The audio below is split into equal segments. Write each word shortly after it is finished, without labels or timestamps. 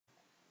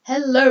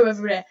Hello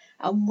everyone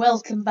and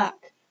welcome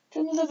back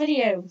to another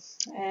video,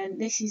 and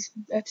this is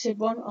episode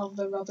 1 of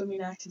the Rotherham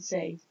United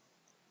save.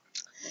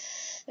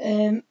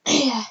 Yeah,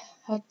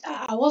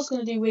 I was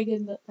going to do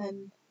Wigan, but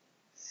then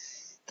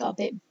got a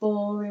bit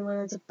boring when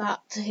I was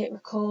about to hit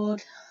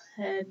record.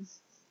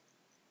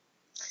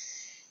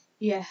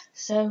 Yeah,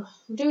 so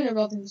we're doing a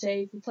Rotherham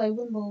save. We play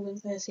Wimbledon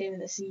first game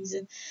of the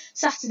season,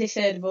 Saturday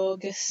 3rd of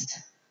August.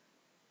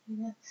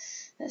 Yeah,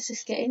 let's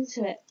just get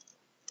into it.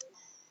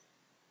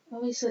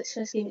 Obviously it's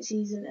first game of the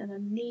season and I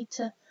need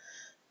to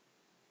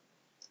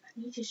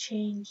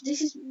change.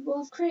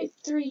 I've created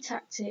 3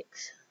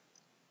 tactics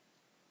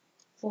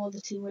for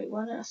the team. Wait,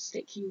 why don't I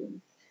stick you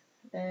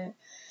in?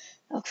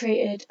 I've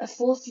created a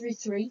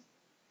 4-3-3,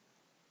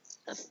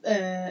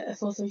 a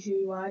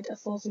 4-3-3 wide, a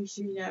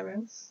 4-3-3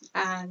 narrow,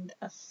 and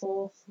a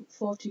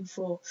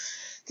 4-4-2-4.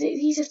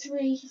 These are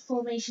 3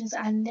 formations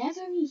I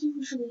never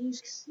usually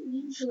use, because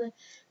usually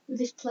with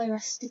this player I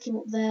stick him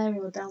up there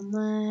or down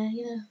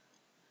there,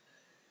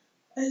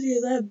 any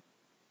of them.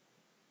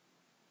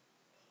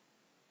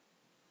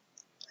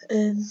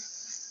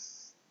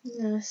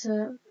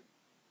 So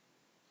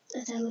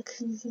Adela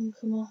can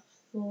come off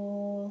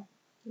for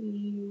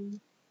you.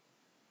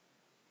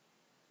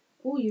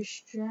 Oh, you're a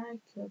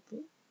striker,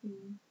 but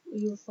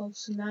you're a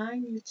false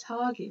 9, you're a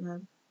target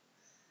man.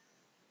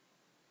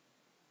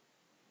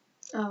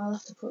 I'll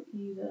have to put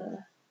you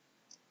there.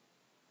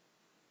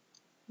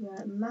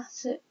 Right,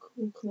 Matic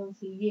will come on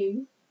for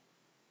you.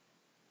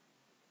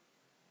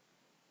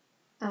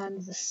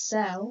 And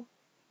Vassell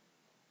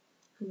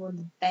come on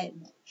the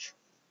bench.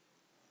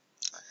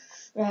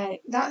 Right,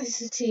 that is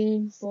the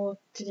team for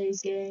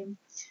today's game.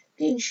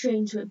 Getting straight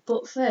into it,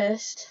 but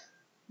first,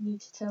 I need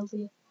to tell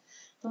you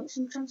about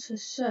some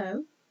transfers.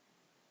 So,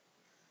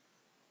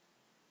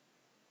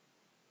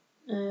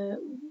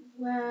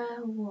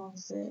 where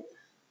was it?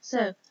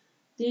 So,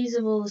 these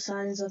are all the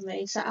signings I've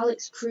made. So,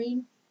 Alex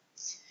Crean,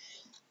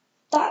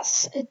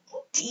 that's a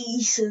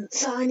decent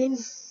signing.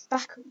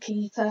 Backup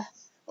keeper,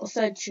 or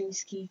third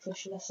choice keeper,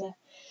 should I say.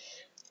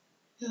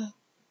 Yeah.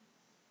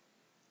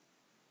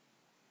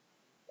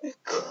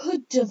 It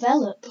could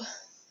develop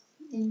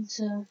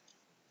into,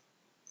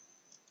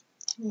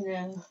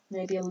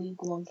 maybe a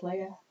League One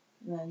player,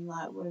 and then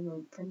we're in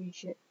the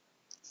Premiership.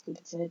 Could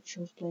be third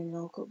choice playing in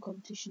all cup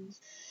competitions.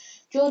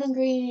 Jordan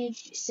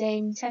Greenidge,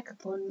 same tech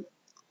upon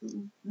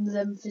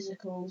them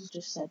physicals,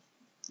 just said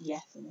yeah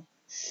for me.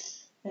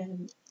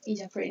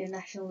 He's operating at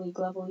National League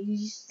level.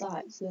 He's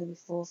going to be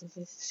 4th or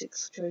 5th,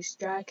 6th choice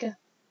striker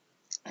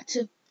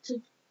to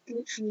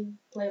literally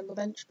play on the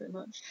bench pretty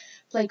much,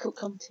 play cup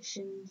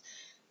competitions,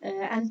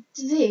 and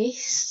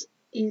this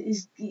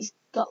is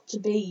got to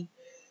be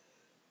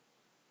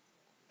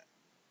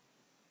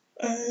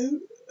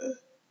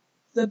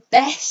the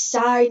best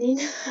signing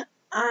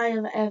I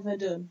have ever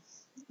done.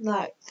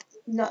 Not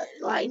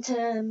in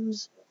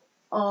terms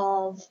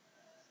of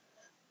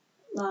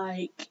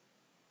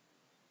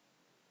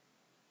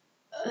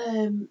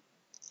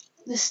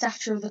the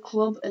stature of the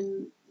club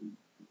and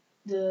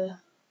the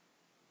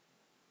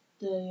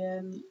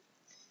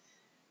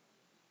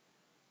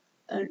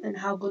and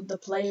how good the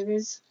player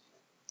is.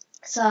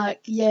 It's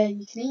yeah,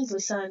 you can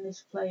easily sign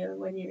this player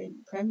when you're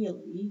in Premier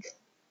League,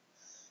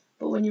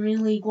 but when you're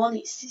in League One,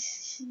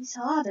 it's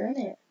harder,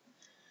 isn't it?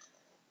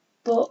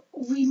 But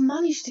we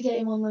managed to get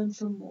him on loan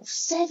from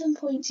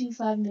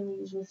 7.25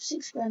 million is worth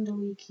 £6 a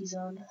week he's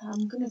on.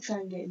 I'm gonna try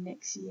and get him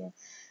next year.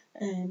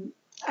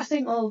 I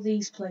think all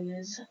these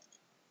players,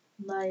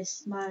 my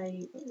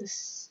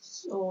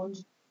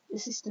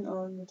assistant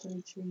on the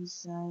 23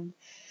 signed.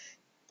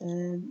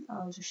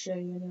 I'll just show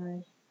you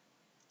anyway.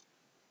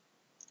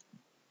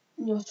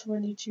 Your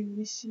 22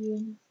 this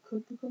year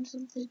could become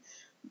something.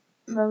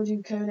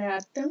 Modu Kone, I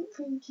don't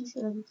think he's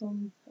going to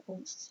become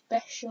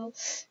special.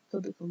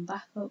 Could become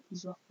backup.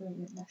 He's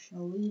operating at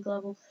National League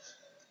level.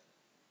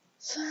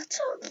 So I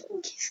don't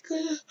think he's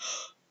going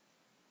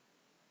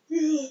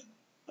to...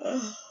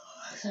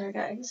 Sorry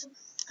guys,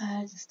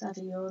 I just had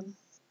a yawn.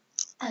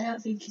 I don't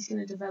think he's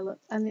going to develop.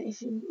 And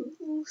if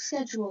we'll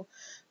schedule,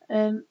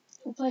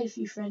 we'll play a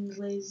few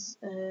friendlies.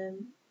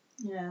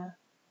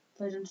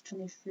 Played under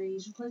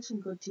 23s. We played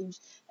some good teams,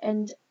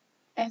 and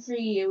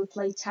every year we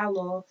play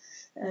Talor,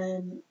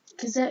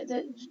 because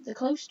they're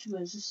close to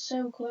us. They're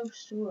so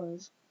close to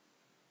us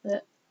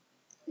that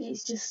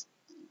it's just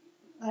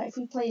if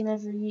we play them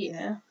every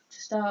year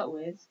to start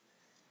with,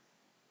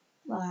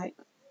 we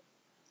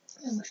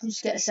can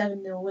just get a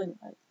 7-0 win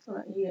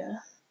like a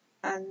year,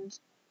 and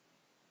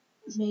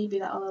maybe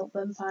that'll help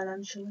them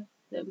financially.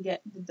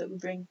 That we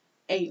bring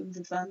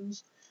 800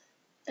 fans,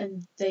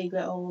 and they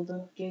get all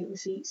the gate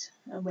receipts,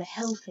 and we're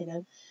helping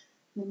them.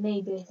 And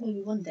maybe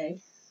one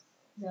day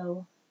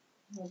they'll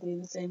be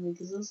in the same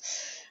league as us.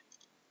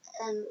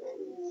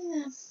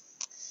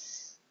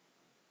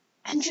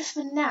 And just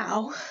for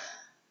now,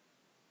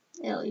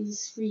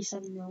 he's 3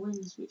 7-0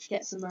 wins, which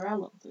gets the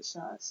morale up at the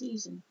start of the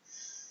season.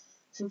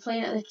 So we're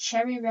playing at the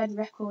Cherry Red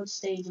Record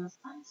Stadium, a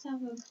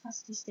 5,000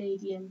 capacity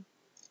stadium.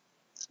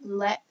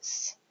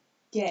 Let's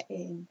get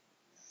in.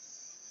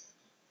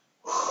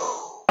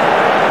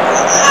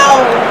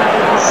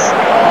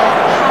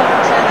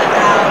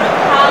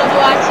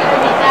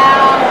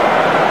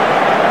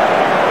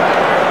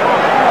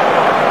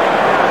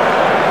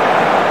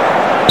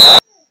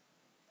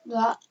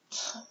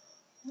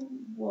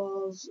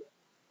 goes.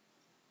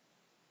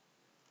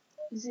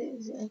 Is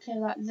it okay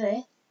like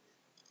this?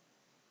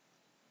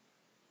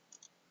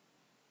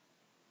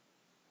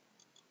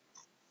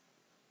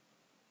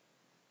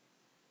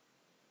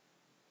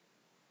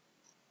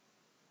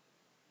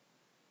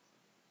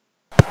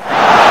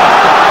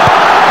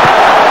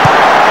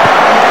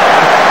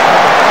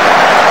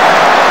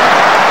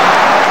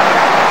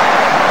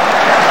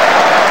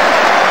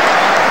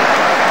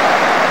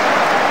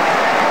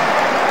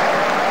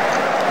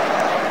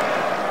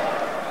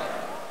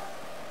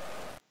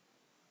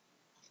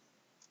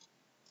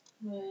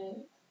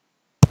 Wait.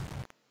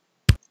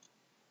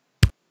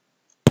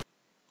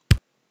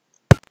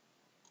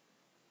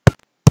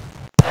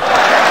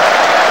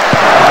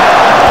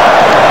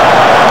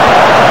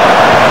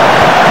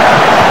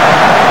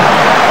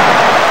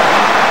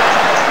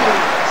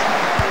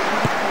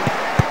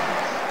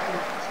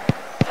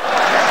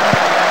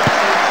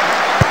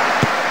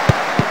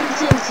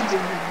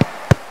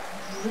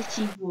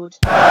 Richie Wood.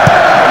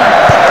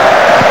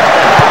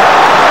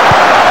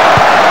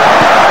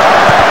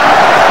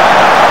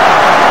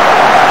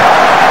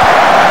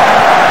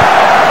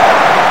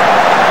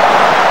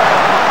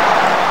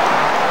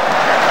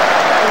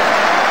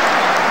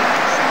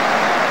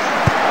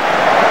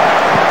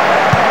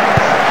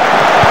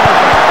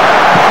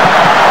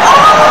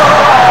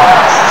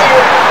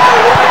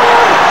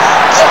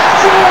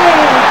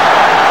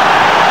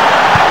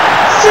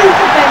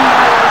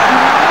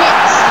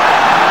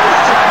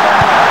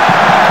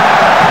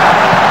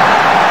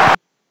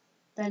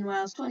 Ben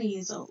Wales, 20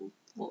 years old.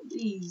 Well,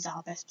 he's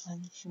our best player,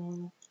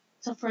 surely.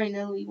 Suffering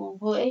only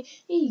 140.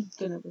 He's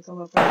gonna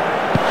become a player.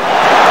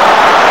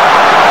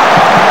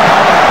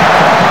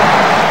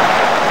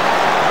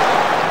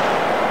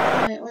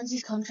 Right, when's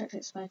his contract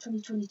expire?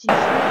 2022.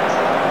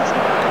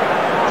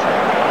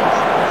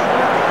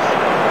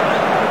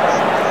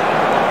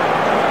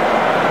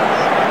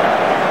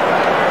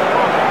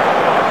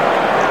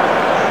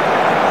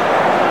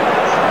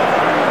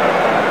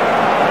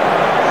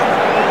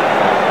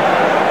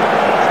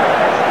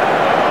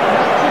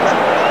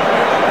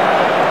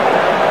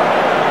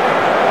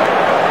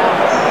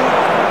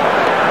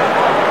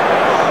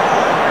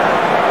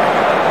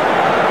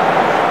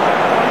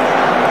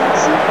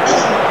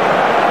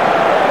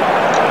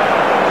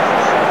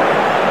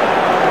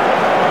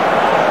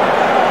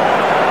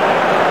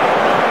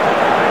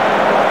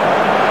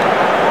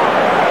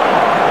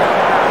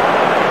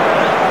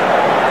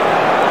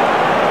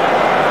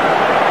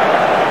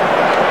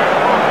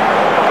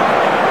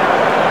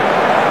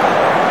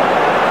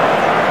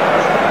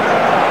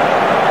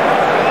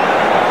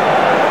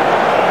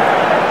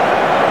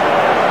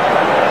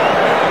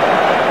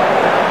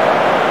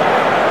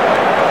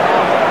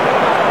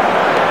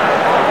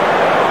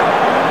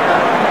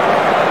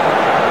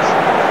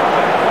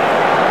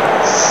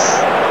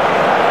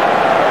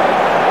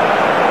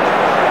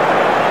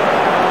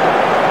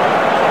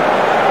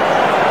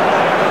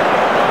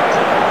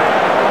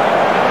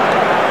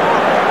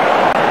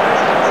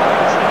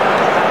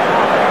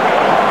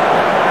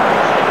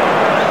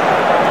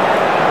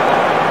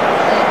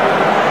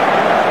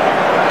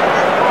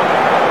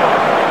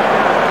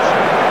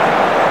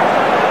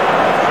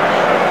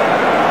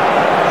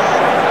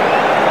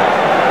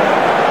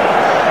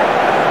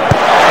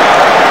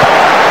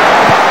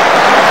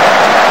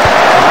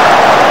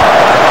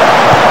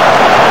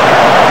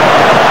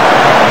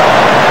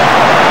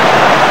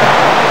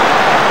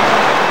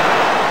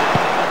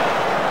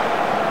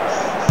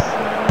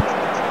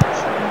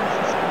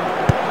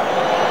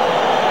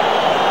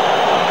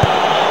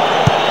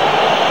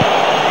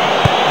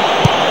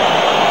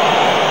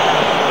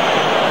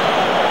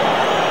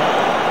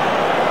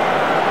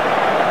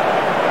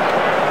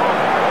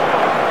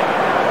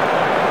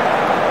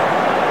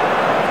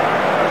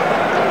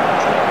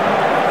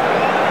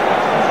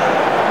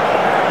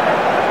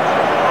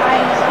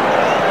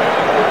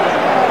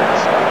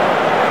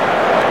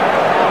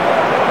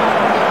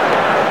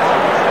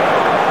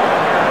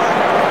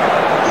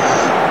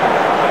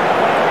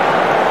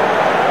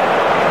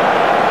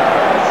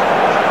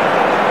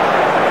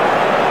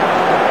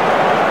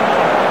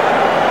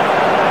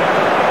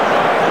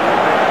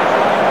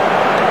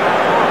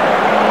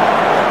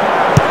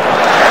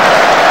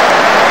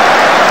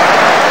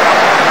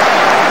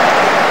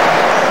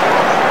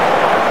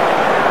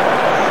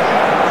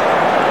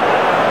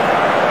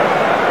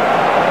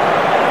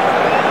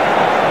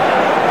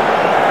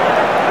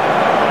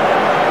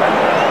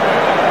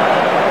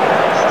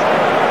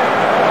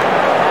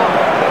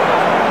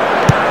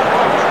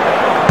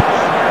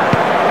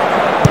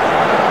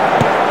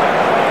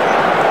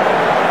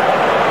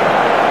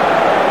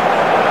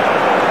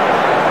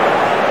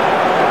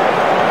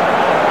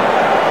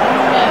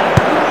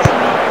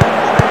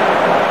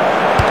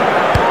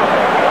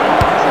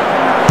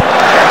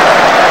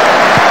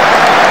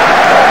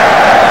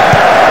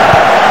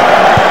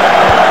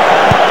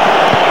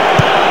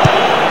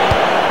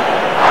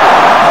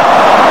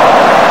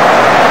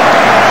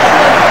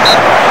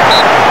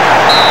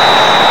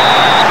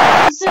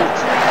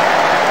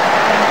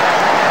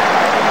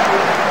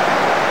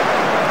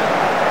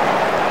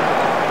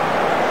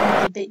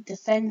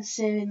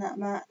 defensive in that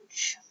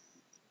match.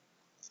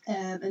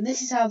 And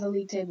this is how the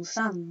league table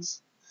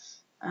stands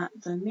at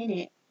the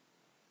minute.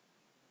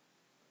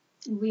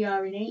 We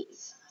are in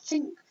 8th. I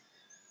think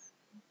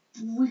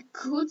we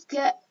could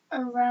get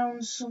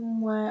around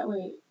somewhere.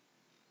 Wait,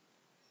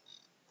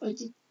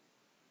 did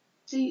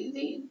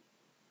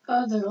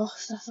oh, they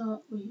lost. I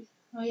thought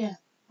oh yeah,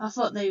 I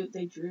thought they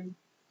drew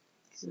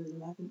because it was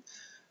 11.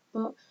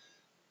 But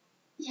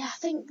yeah, I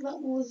think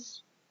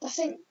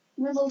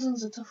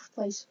Wimbledon's a tough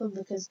place for them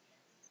because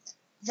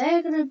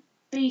they're gonna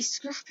be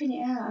scrapping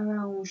it out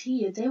around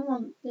here. They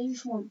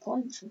just want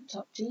points from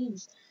top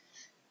teams.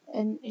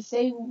 And if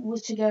they were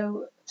to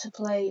go to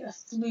play a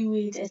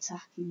fluid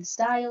attacking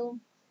style,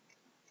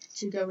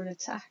 to go and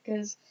attack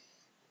us,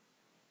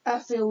 I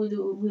feel we'd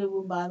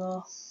win by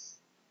more.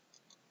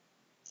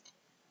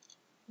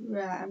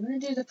 Right, I'm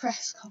going to do the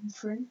press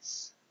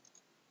conference.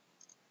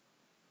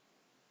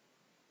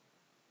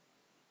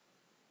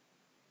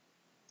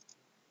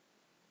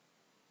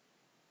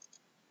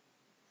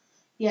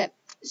 Yeah,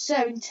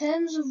 so in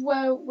terms of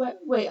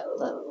wait,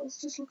 let's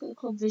just look at the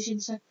club vision.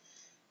 So I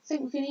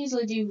think we can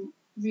easily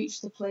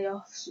reach the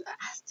playoffs.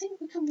 I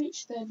think we can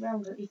reach third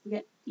round if we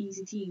get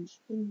easy teams.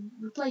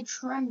 We played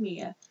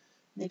Tranmere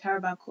in the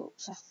Carabao Cup,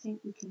 so I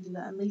think we can do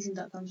that. And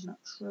leasing.com's not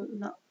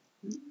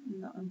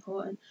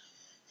important.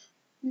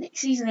 Next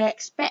season, I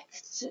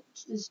expect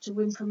us to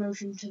win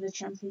promotion to the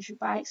Championship,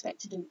 but I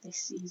expect to do it this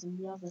season.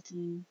 We have a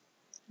team.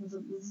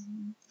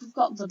 We've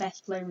got the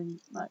best player in.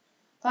 Like,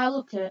 if I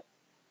look at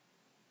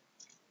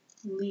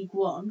League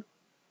One,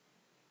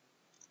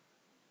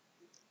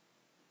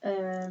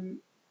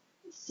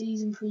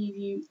 season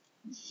preview,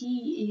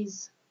 he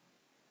is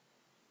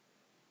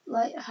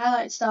like a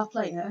highlight star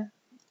player.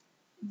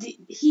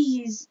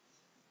 He is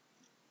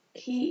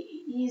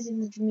in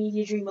the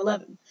Media Dream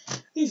 11.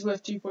 He's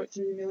worth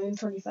 2.3 million,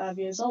 25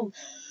 years old.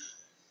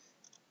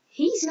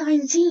 He's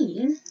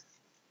 19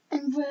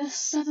 and worth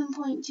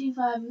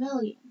 7.25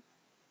 million.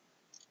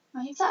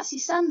 Now, if that's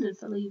his standard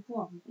for League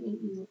One,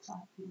 he looks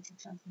like he's a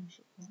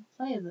Championship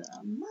player that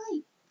I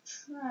might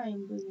try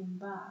and bring him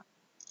back.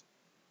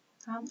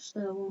 How much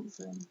do I want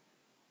for him?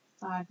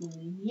 5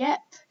 million.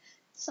 Yep,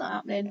 it's not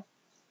happening.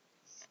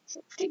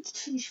 So predicted to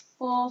finish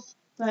 4th.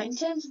 Right, in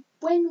terms of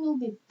when we'll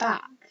be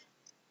back,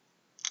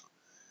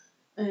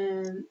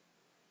 I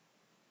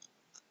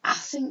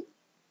think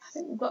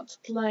we've got to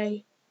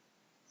play.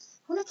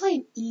 I want to play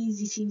an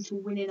easy team to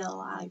win in a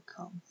live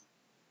com.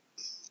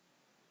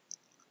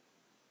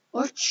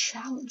 Or a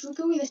challenge. We'll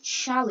go with a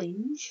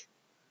challenge.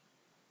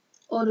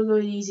 Or we'll go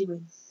with an easy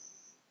win.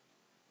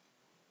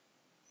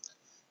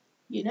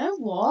 You know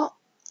what?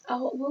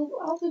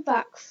 I'll be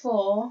back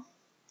for.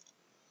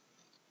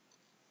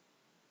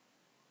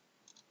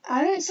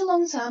 I know it's a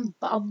long time,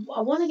 but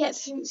I want to get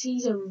through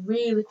season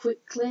really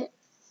quickly.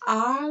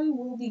 I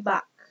will be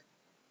back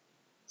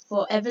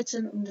for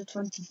Everton under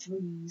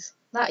 23s.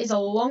 That is a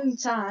long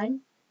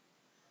time,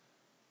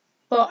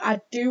 but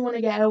I do want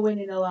to get a win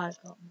in a live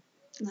com.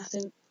 And I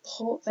think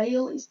Port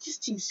Vale is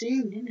just too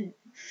soon, isn't it?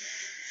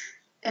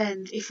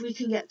 And if we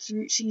can get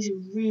through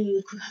season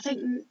really quick, I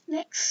think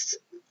next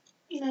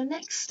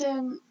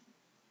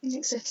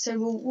episode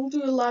we'll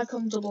do a live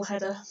com double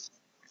header.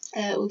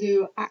 We'll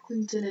do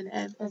Accrington and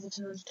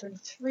Everton under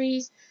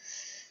 23s.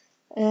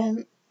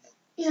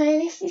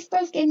 If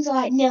both games are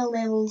like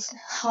 0-0s,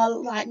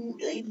 like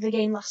the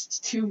game lasts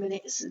 2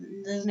 minutes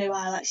and there's no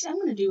highlights, I'm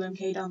going to do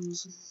MK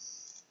Dons.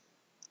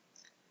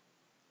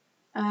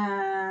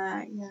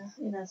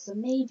 So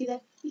maybe there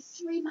could be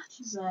 3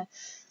 matches there.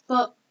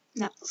 But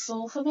that's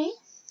all for me.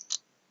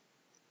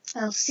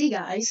 I'll see you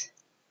guys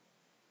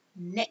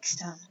next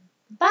time.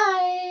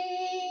 Bye!